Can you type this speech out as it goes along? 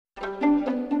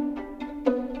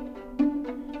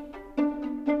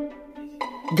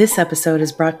This episode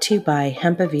is brought to you by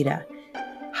Hempavita,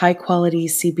 high-quality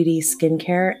CBD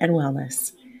skincare and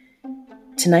wellness.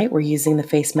 Tonight we're using the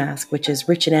face mask, which is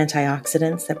rich in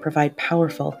antioxidants that provide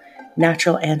powerful,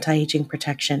 natural anti-aging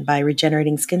protection by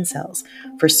regenerating skin cells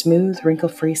for smooth,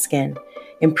 wrinkle-free skin,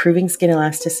 improving skin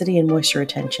elasticity and moisture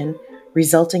retention,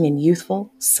 resulting in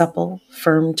youthful, supple,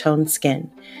 firm, toned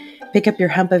skin. Pick up your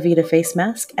Hempavita face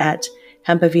mask at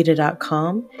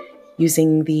hempavita.com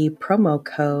using the promo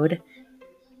code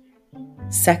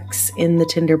Sex in the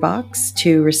Tinderbox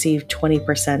to receive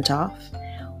 20% off,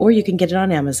 or you can get it on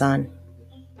Amazon.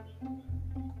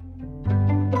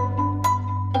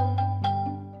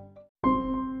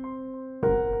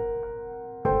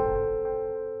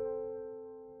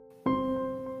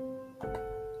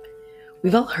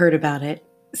 We've all heard about it,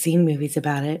 seen movies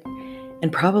about it, and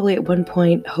probably at one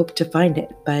point hoped to find it,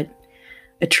 but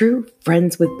a true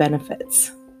friends with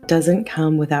benefits doesn't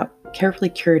come without carefully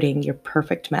curating your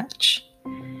perfect match.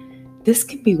 This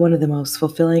can be one of the most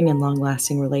fulfilling and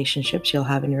long-lasting relationships you'll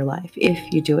have in your life if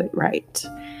you do it right.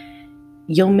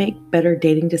 You'll make better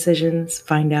dating decisions,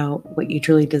 find out what you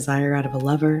truly desire out of a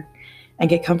lover, and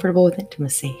get comfortable with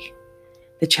intimacy.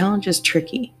 The challenge is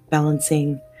tricky,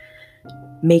 balancing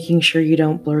making sure you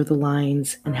don't blur the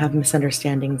lines and have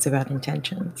misunderstandings about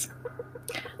intentions.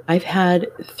 I've had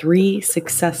 3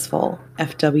 successful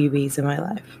FWBs in my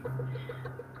life.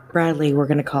 Bradley, we're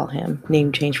going to call him,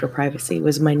 name change for privacy,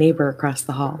 was my neighbor across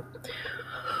the hall.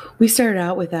 We started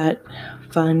out with that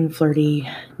fun, flirty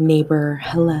neighbor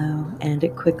hello, and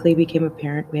it quickly became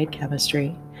apparent we had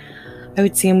chemistry. I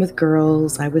would see him with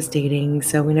girls I was dating,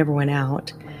 so we never went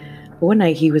out. But one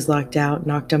night he was locked out,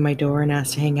 knocked on my door, and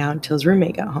asked to hang out until his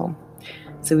roommate got home.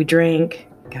 So we drank,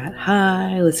 got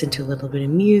high, listened to a little bit of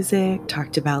music,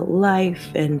 talked about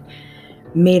life, and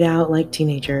made out like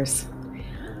teenagers.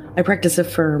 I practice a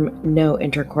firm no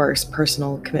intercourse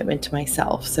personal commitment to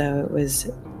myself, so it was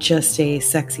just a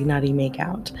sexy, nutty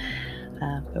makeout.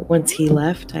 But once he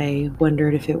left, I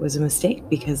wondered if it was a mistake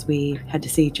because we had to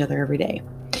see each other every day.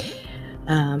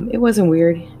 It wasn't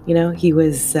weird, he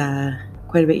was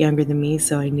quite a bit younger than me,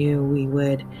 so I knew we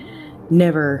would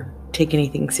never take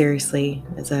anything seriously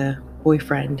as a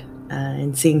boyfriend.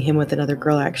 And seeing him with another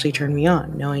girl actually turned me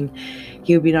on, knowing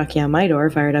he would be knocking on my door,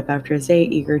 fired up after his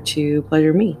date, eager to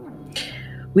pleasure me.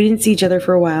 We didn't see each other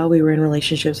for a while. We were in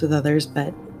relationships with others,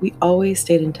 but we always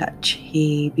stayed in touch.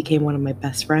 He became one of my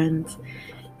best friends,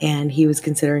 and he was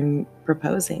considering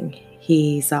proposing.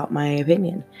 He sought my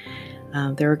opinion.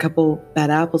 There were a couple bad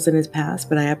apples in his past,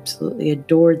 but I absolutely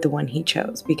adored the one he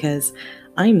chose because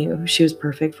I knew she was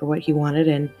perfect for what he wanted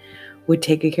and would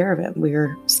take good care of him. We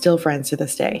are still friends to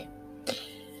this day.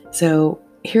 So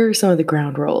here are some of the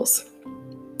ground rules.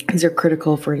 These are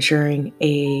critical for ensuring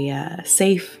a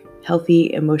safe,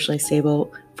 healthy, emotionally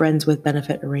stable, friends with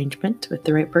benefit arrangement with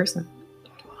the right person.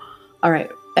 All right,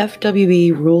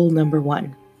 FWB rule number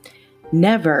 1.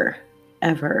 Never,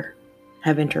 ever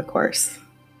have intercourse.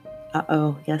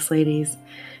 Uh-oh, yes, ladies.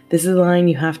 This is a line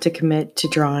you have to commit to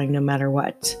drawing no matter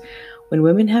what. When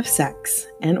women have sex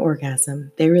and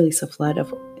orgasm, they release a flood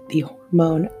of the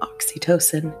hormone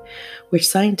oxytocin, which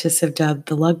scientists have dubbed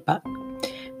the love bug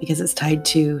because it's tied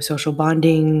to social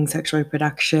bonding, sexual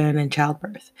reproduction, and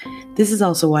childbirth. This is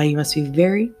also why you must be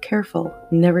very careful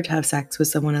never to have sex with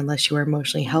someone unless you are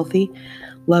emotionally healthy,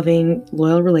 loving,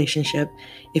 loyal relationship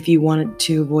if you want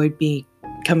to avoid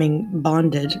becoming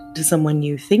bonded to someone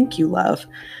you think you love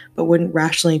but wouldn't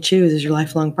rationally choose as your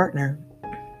lifelong partner.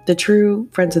 The true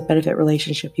friends with benefit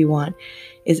relationship you want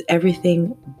is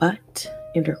everything but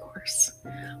intercourse.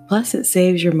 Plus, it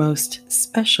saves your most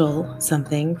special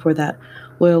something for that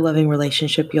loyal, loving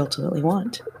relationship you ultimately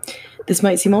want. This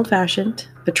might seem old-fashioned,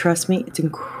 but trust me, it's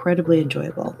incredibly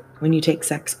enjoyable. When you take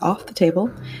sex off the table,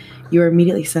 you are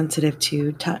immediately sensitive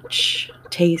to touch,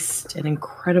 taste, and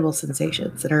incredible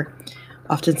sensations that are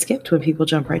often skipped when people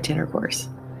jump right to intercourse.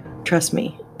 Trust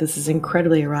me, this is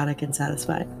incredibly erotic and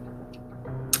satisfying.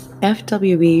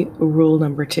 FWB rule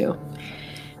number 2.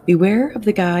 Beware of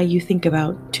the guy you think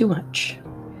about too much.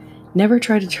 Never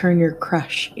try to turn your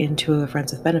crush into a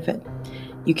friends with benefit.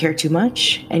 You care too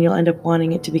much, and you'll end up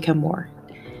wanting it to become more.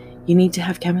 You need to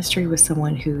have chemistry with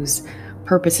someone whose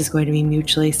purpose is going to be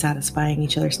mutually satisfying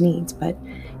each other's needs, but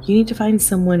you need to find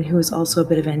someone who is also a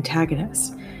bit of an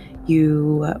antagonist.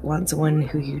 You want someone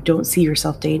who you don't see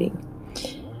yourself dating.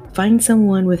 Find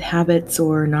someone with habits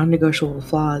or non-negotiable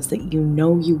flaws that you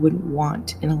know you wouldn't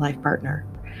want in a life partner.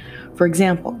 For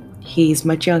example, he's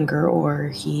much younger or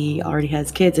he already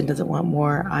has kids and doesn't want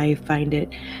more, I find it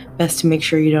best to make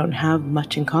sure you don't have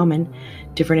much in common,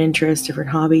 different interests, different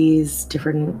hobbies,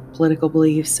 different political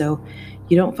beliefs, so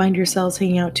you don't find yourselves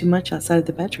hanging out too much outside of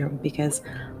the bedroom because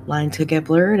lines could get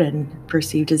blurred and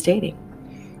perceived as dating.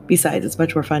 Besides, it's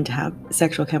much more fun to have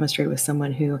sexual chemistry with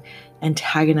someone who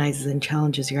antagonizes and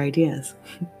challenges your ideas.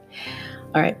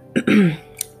 All right.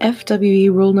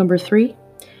 FWE rule number 3,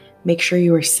 make sure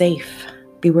you are safe.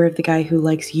 Beware of the guy who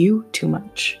likes you too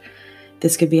much.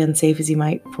 This could be unsafe as he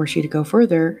might force you to go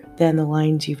further than the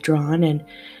lines you've drawn and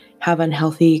have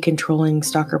unhealthy, controlling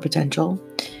stalker potential.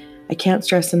 I can't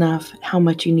stress enough how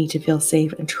much you need to feel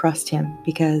safe and trust him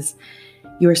because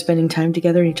you are spending time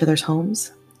together in each other's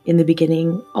homes. In the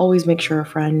beginning, always make sure a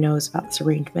friend knows about this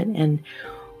arrangement and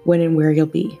when and where you'll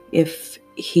be. If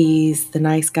he's the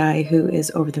nice guy who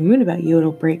is over the moon about you,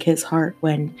 it'll break his heart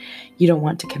when you don't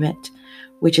want to commit,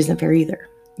 which isn't fair either.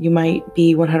 You might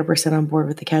be 100% on board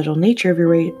with the casual nature of your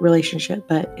relationship,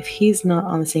 but if he's not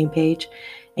on the same page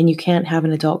and you can't have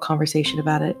an adult conversation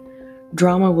about it,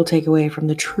 drama will take away from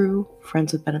the true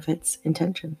friends with benefits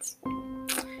intentions.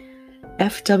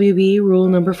 FWB rule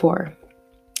number 4.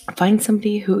 Find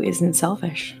somebody who isn't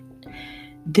selfish.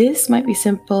 This might be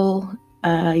simple,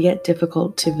 yet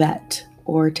difficult to vet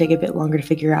or take a bit longer to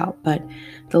figure out, but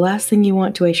the last thing you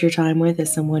want to waste your time with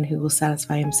is someone who will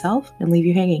satisfy himself and leave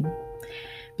you hanging.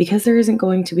 Because there isn't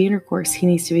going to be intercourse, he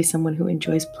needs to be someone who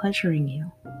enjoys pleasuring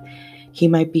you. He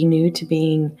might be new to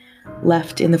being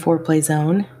left in the foreplay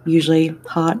zone. Usually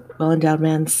hot, well-endowed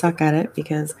men suck at it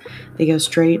because they go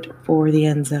straight for the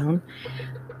end zone.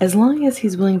 As long as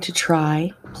he's willing to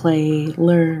try, play,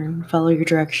 learn, follow your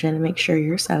direction, and make sure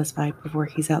you're satisfied before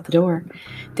he's out the door,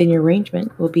 then your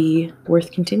arrangement will be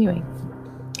worth continuing.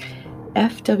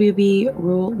 FWB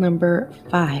rule number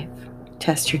 5,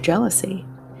 test your jealousy.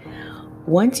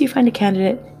 Once you find a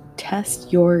candidate,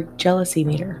 test your jealousy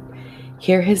meter.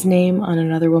 Hear his name on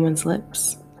another woman's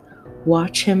lips.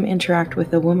 Watch him interact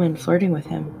with a woman flirting with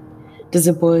him. Does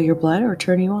it boil your blood or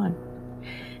turn you on?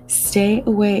 Stay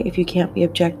away if you can't be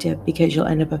objective because you'll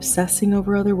end up obsessing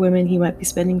over other women he might be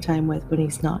spending time with when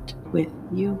he's not with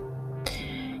you.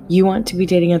 You want to be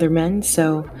dating other men,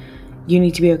 so you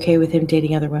need to be okay with him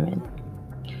dating other women.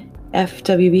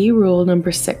 FWB rule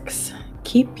number 6.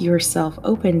 Keep yourself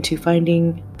open to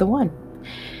finding the one.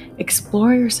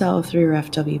 Explore yourself through your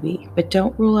FWB, but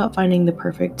don't rule out finding the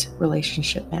perfect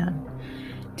relationship man.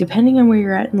 Depending on where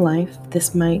you're at in life,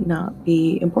 this might not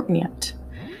be important yet.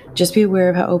 Just be aware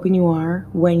of how open you are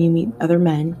when you meet other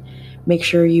men. Make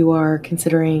sure you are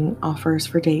considering offers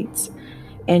for dates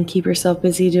and keep yourself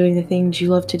busy doing the things you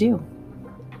love to do.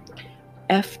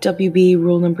 FWB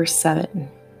rule number 7.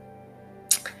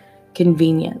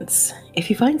 Convenience. If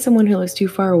you find someone who lives too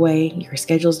far away, your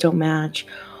schedules don't match,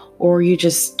 or you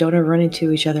just don't ever run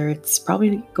into each other, it's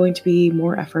probably going to be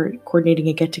more effort coordinating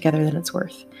a get-together than it's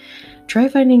worth. Try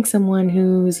finding someone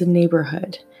who's a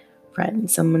neighborhood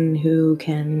friend, someone who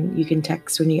you can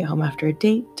text when you get home after a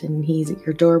date and he's at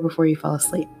your door before you fall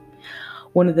asleep.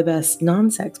 One of the best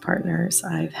non-sex partners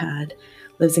I've had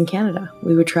lives in Canada.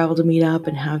 We would travel to meet up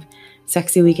and have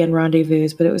sexy weekend rendezvous,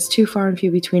 but it was too far and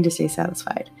few between to stay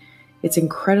satisfied. It's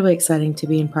incredibly exciting to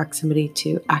be in proximity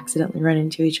to accidentally run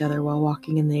into each other while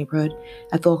walking in the neighborhood,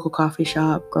 at the local coffee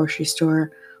shop, grocery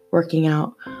store, working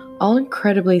out. All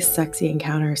incredibly sexy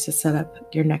encounters to set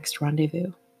up your next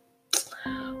rendezvous.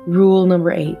 Rule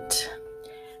number 8.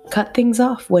 Cut things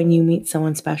off when you meet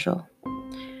someone special.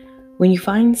 When you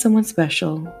find someone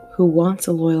special who wants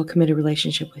a loyal, committed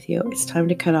relationship with you, it's time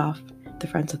to cut off the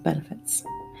friends with benefits.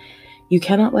 You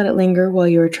cannot let it linger while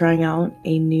you are trying out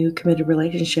a new committed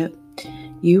relationship.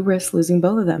 You risk losing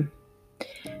both of them.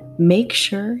 Make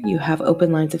sure you have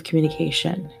open lines of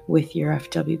communication with your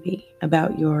FWB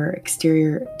about your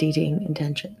exterior dating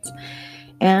intentions,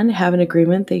 and have an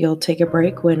agreement that you'll take a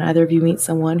break when either of you meet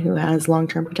someone who has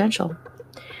long-term potential.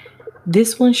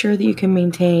 This will ensure that you can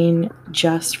maintain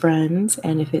just friends,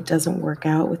 and if it doesn't work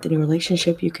out with the new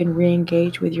relationship, you can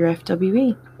re-engage with your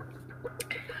FWB.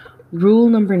 Rule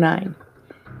number 9.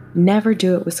 Never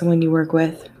do it with someone you work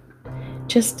with.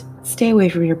 Just stay away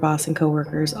from your boss and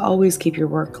coworkers. Always keep your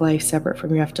work life separate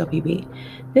from your FWB.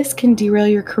 This can derail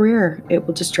your career. It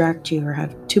will distract you or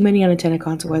have too many unintended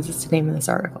consequences to name in this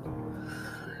article.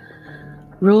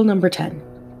 Rule number 10.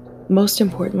 Most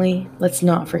importantly, let's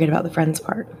not forget about the friends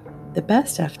part. The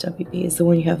best FWB is the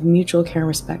one you have mutual care and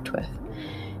respect with.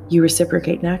 You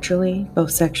reciprocate naturally,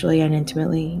 both sexually and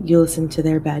intimately. You listen to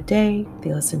their bad day,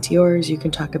 they listen to yours. You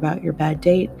can talk about your bad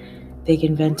date. They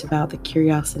can vent about the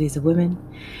curiosities of women.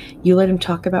 You let him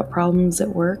talk about problems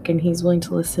at work, and he's willing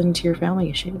to listen to your family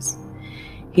issues.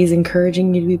 He's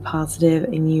encouraging you to be positive,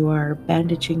 and you are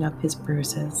bandaging up his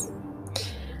bruises.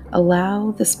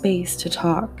 Allow the space to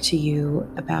talk to you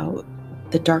about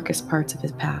the darkest parts of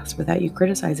his past without you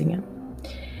criticizing him.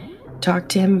 Talk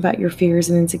to him about your fears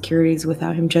and insecurities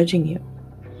without him judging you.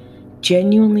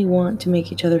 Genuinely want to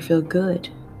make each other feel good.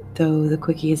 Though the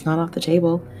quickie is not off the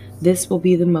table, this will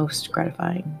be the most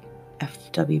gratifying.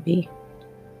 FWB.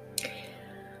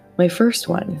 My first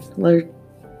one, we're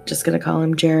just going to call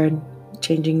him Jared,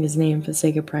 changing his name for the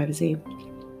sake of privacy.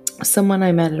 Someone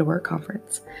I met at a work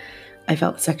conference. I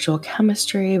felt sexual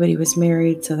chemistry, but he was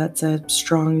married, so that's a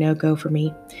strong no-go for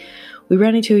me. We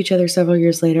ran into each other several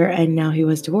years later, and now he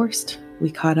was divorced.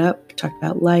 We caught up, talked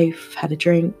about life, had a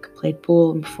drink, played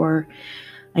pool, and before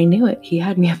I knew it, he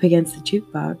had me up against the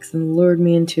jukebox and lured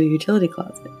me into a utility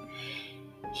closet.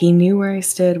 He knew where I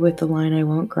stood with the line I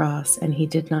won't cross, and he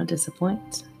did not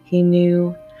disappoint. I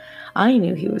knew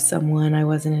he was someone I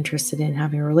wasn't interested in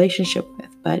having a relationship with,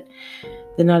 but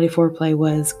the naughty foreplay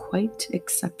was quite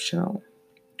exceptional.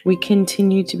 We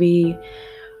continued to be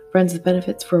friends with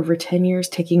benefits for over 10 years,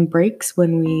 taking breaks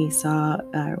when we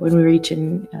reached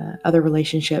in other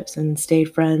relationships, and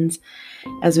stayed friends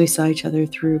as we saw each other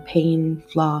through pain,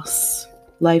 loss,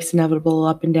 life's inevitable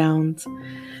up and downs.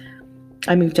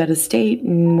 I moved out of state,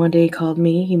 and one day he called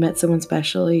me. He met someone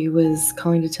special. He was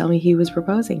calling to tell me he was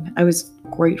proposing. I was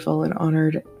grateful and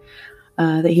honored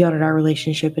that he honored our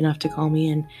relationship enough to call me,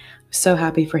 and so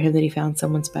happy for him that he found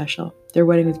someone special. Their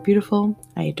wedding was beautiful.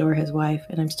 I adore his wife,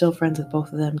 and I'm still friends with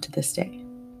both of them to this day.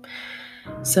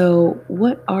 So,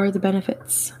 what are the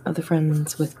benefits of the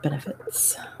friends with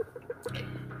benefits?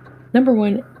 Number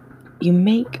one, you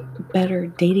make better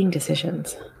dating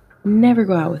decisions. Never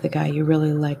go out with a guy you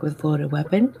really like with a loaded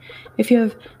weapon. If you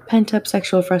have pent-up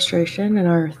sexual frustration and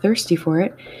are thirsty for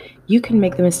it, you can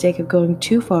make the mistake of going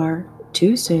too far,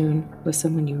 too soon with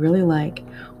someone you really like,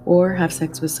 or have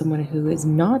sex with someone who is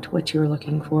not what you're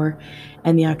looking for,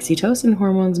 and the oxytocin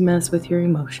hormones mess with your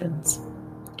emotions.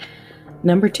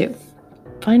 Number two,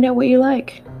 find out what you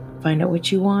like, find out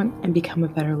what you want, and become a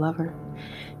better lover.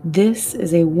 This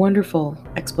is a wonderful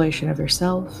exploration of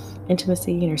yourself,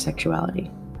 intimacy, and your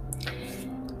sexuality.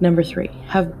 Number three,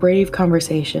 have brave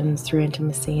conversations through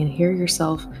intimacy and hear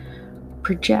yourself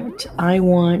project, I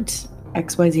want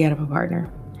XYZ out of a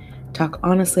partner. Talk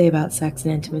honestly about sex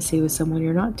and intimacy with someone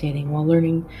you're not dating while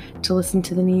learning to listen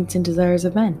to the needs and desires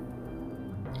of men.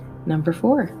 Number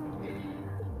four,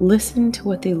 listen to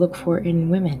what they look for in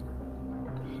women.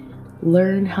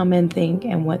 Learn how men think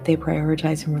and what they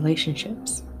prioritize in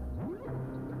relationships.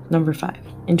 Number five,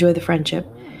 enjoy the friendship.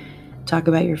 Talk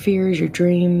about your fears, your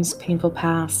dreams, painful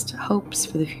past, hopes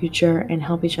for the future, and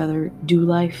help each other do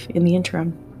life in the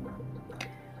interim.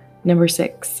 Number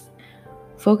six,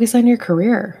 focus on your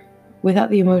career. Without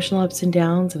the emotional ups and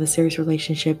downs of a serious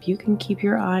relationship, you can keep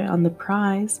your eye on the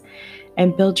prize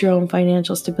and build your own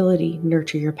financial stability,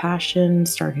 nurture your passion,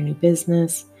 start a new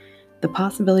business. The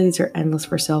possibilities are endless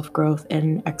for self-growth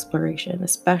and exploration,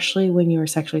 especially when you are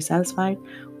sexually satisfied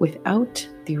without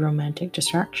the romantic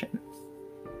distraction.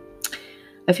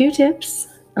 A few tips.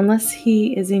 Unless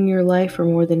he is in your life for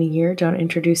more than a year, don't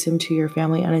introduce him to your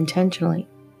family unintentionally.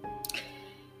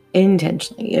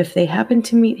 Intentionally. If they happen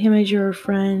to meet him as your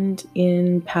friend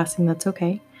in passing, that's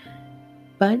okay.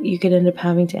 But you could end up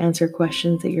having to answer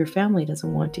questions that your family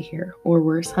doesn't want to hear. Or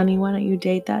worse, honey, why don't you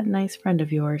date that nice friend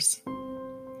of yours?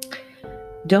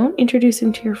 Don't introduce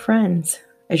him to your friends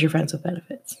as your friends with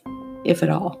benefits, if at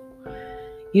all.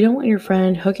 You don't want your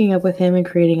friend hooking up with him and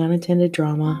creating unintended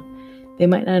drama. They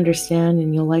might not understand,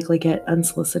 and you'll likely get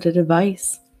unsolicited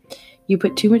advice. You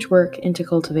put too much work into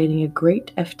cultivating a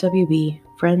great FWB.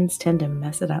 Friends tend to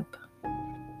mess it up.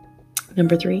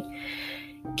 Number three,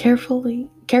 careful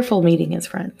meeting his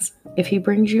friends. If he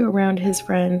brings you around his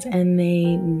friends and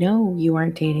they know you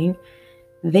aren't dating,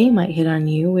 they might hit on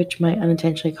you, which might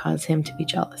unintentionally cause him to be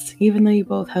jealous. Even though you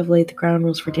both have laid the ground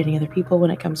rules for dating other people, when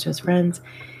it comes to his friends,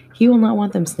 he will not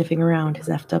want them sniffing around his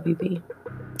FWB.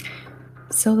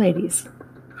 So ladies,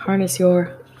 harness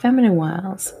your feminine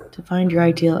wiles to find your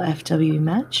ideal FWB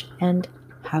match and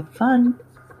have fun.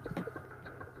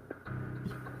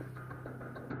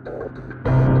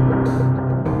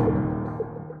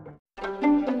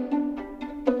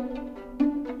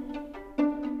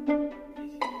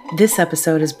 This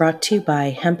episode is brought to you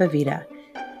by Hempavita,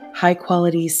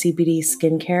 high-quality CBD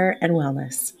skincare and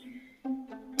wellness.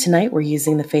 Tonight we're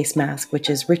using the face mask, which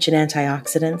is rich in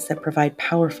antioxidants that provide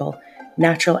powerful,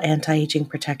 natural anti-aging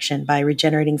protection by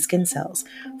regenerating skin cells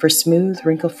for smooth,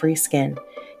 wrinkle-free skin,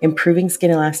 improving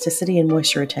skin elasticity and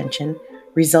moisture retention,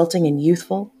 resulting in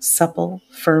youthful, supple,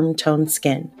 firm-toned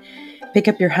skin. Pick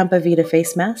up your Hempavita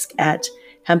face mask at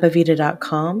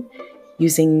hempavita.com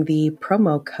using the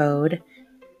promo code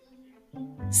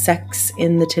Sex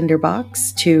in the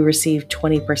Tinderbox to receive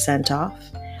 20% off,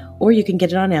 or you can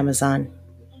get it on Amazon.